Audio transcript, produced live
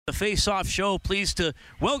Face-Off Show. Pleased to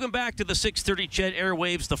welcome back to the 630 CHED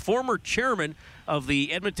airwaves the former chairman of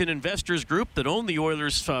the Edmonton Investors Group that owned the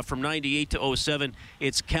Oilers from 98 to 07.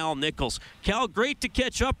 It's Cal Nichols. Cal, great to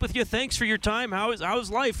catch up with you. Thanks for your time.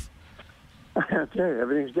 How's life? Okay,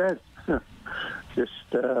 everything's good. Just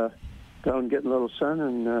down getting a little sun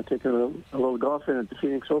and taking a little golf in at the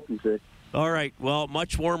Phoenix Open today. All right. Well,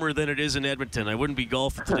 much warmer than it is in Edmonton. I wouldn't be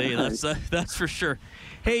golfing today. That's for sure.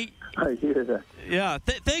 Hey. I hear that. Yeah.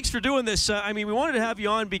 Thanks for doing this. We wanted to have you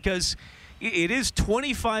on because it is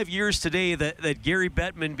 25 years today that Gary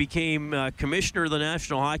Bettman became commissioner of the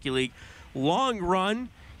National Hockey League. Long run.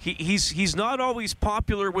 He's not always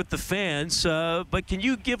popular with the fans, but can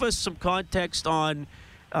you give us some context on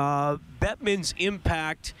Bettman's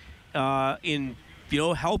impact in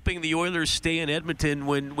helping the Oilers stay in Edmonton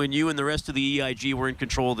when you and the rest of the EIG were in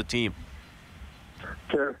control of the team?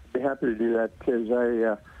 Sure, I'd be happy to do that because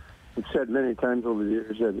I've said many times over the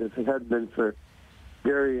years that if it hadn't been for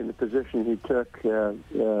Gary and the position he took,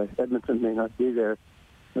 Edmonton may not be there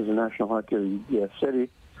as a National Hockey League city.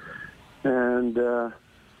 And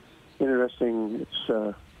interesting, it's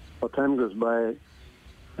while time goes by,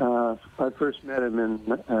 I first met him in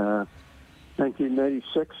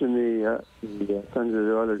 1996 in the Thunder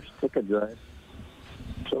the Oilers ticket drive.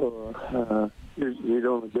 So he'd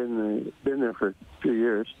only been there for 2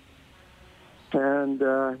 years. And,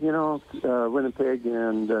 Winnipeg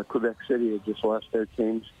and Quebec City had just lost their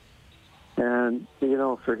teams. And,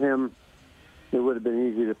 for him, it would have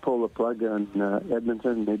been easy to pull the plug on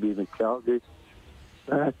Edmonton, maybe even Calgary.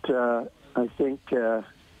 But I think, he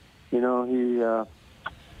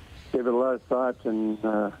gave it a lot of thought and,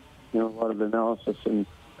 a lot of analysis and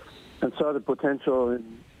saw the potential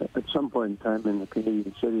at some point in time in the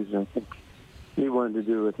Canadian cities. And I think he wanted to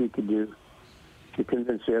do what he could do to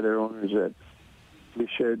convince the other owners that we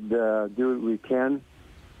should do what we can.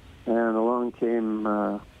 And along came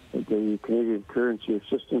the Canadian Currency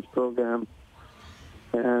Assistance Program,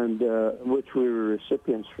 and which we were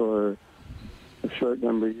recipients for a short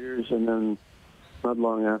number of years. And then not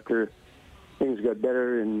long after, things got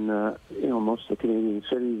better in most of the Canadian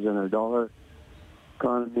cities and our dollar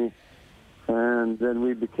economy, and then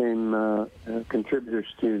we became contributors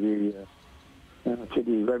to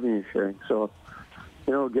the revenue sharing. So,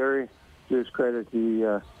 Gary, to his credit,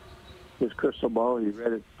 his crystal ball, he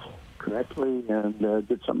read it correctly and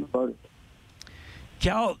did something about it.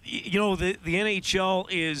 Cal, the NHL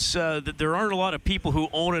is that there aren't a lot of people who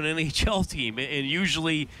own an NHL team, and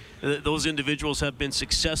usually those individuals have been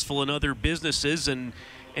successful in other businesses and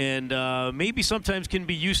maybe sometimes can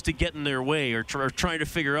be used to getting their way or trying to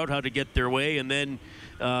figure out how to get their way, and then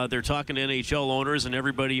they're talking to NHL owners and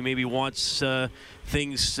everybody maybe wants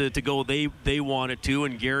things to go they want it to,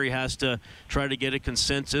 and Gary has to try to get a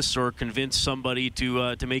consensus or convince somebody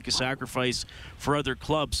to make a sacrifice for other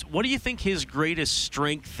clubs. What do you think his greatest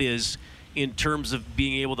strength is in terms of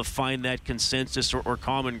being able to find that consensus or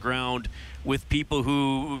common ground with people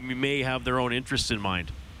who may have their own interests in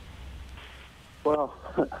mind? Well,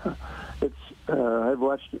 it's I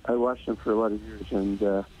watched him for a lot of years, and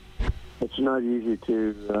it's not easy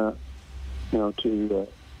to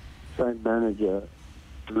try and manage a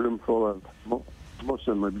room full of most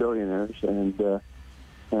of them are billionaires, and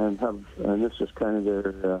this is kind of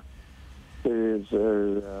their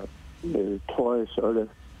toy sort of,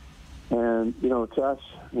 and to us,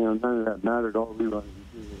 none of that mattered. All we wanted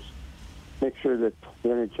to do was make sure that the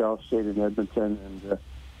NHL stayed in Edmonton, and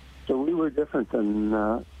so we were different than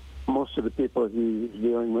most of the people he was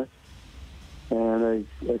dealing with, and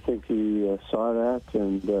I think he saw that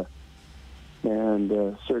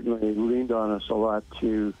and certainly leaned on us a lot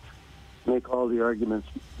to make all the arguments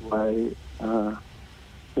why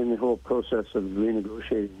in the whole process of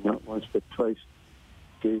renegotiating, not once but twice,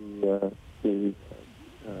 the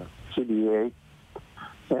CBA,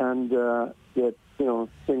 and that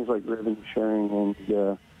things like revenue sharing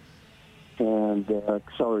and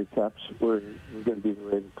salary caps were going to be the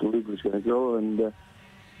way that the league was going to go, and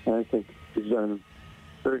I think he's done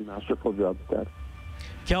a very masterful job at that.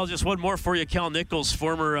 Cal, just one more for you. Cal Nichols,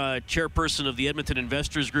 former chairperson of the Edmonton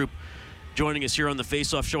Investors Group, joining us here on the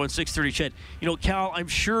Face-Off Show on 630 CHED. Cal, I'm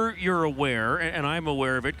sure you're aware, and I'm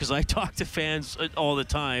aware of it because I talk to fans all the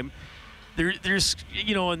time. There's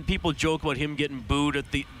and people joke about him getting booed at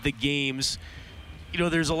the games.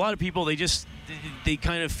 There's a lot of people, they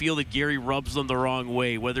kind of feel that Gary rubs them the wrong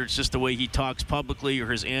way, whether it's just the way he talks publicly or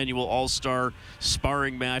his annual all-star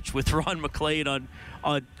sparring match with Ron McLean on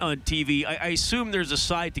TV. I assume there's a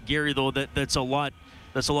side to Gary, though, that's a lot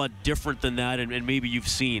different than that, and maybe you've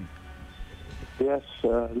seen. Yes,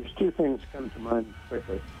 there's two things come to mind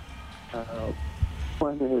quickly.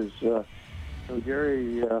 One is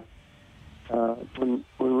Gary. When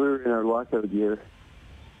we were in our lockout year,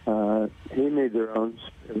 he made the rounds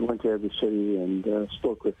and went to every city and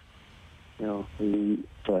spoke with, the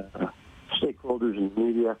stakeholders in the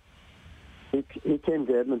media. He came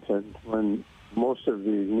to Edmonton when most of the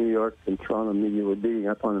New York and Toronto media were beating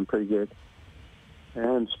up on him pretty good,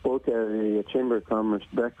 and spoke at a Chamber of Commerce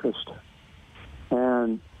breakfast.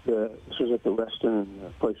 And this was at the Westin, and the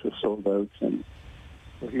place was sold out. And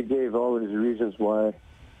he gave all his reasons why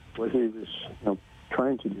what he was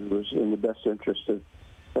trying to do was in the best interest of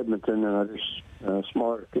Edmonton and other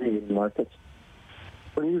smaller Canadian markets.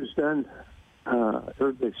 When he was done,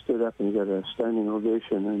 everybody stood up and got a standing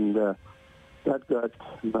ovation, and that got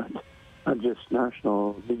not just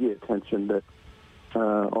national media attention, but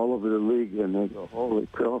all over the league, and they go, holy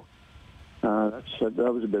crow. That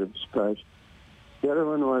was a bit of a surprise. The other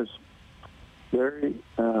one was Gary,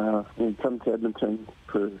 we'd come to Edmonton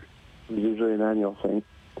for, it was usually an annual thing.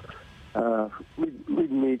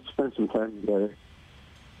 We'd meet, spend some time together.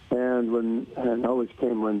 And always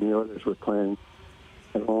came when the Oilers were playing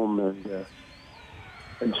at home, and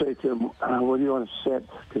I'd say to him, where do you want to sit?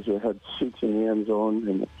 Because they had seats in the end zone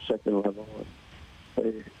in the second level.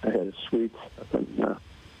 I had a suite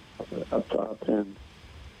up top, and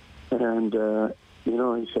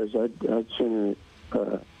he says, I'd sooner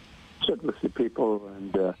sit with the people,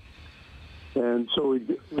 and so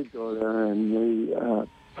we'd go there, and the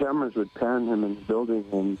cameras would pan him in the building,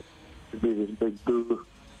 and there'd be this big boo,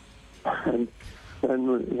 and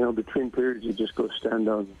then between periods he'd just go stand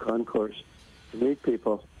down the concourse to meet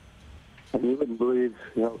people, and you wouldn't believe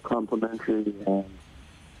complimentary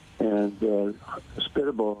and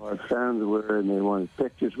hospitable our fans were, and they wanted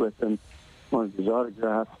pictures with him, wanted his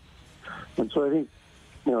autograph. And so I think,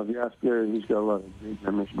 if you ask Gary, he's got a lot of great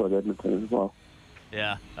memories about Edmonton as well.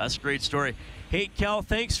 Yeah, that's a great story. Hey, Cal,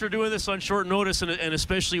 thanks for doing this on short notice, and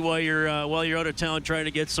especially while you're out of town trying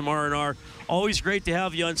to get some R&R. Always great to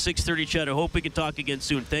have you on 630 Ched. I hope we can talk again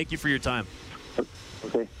soon. Thank you for your time.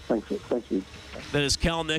 Okay, thanks you. That is Cal Nick.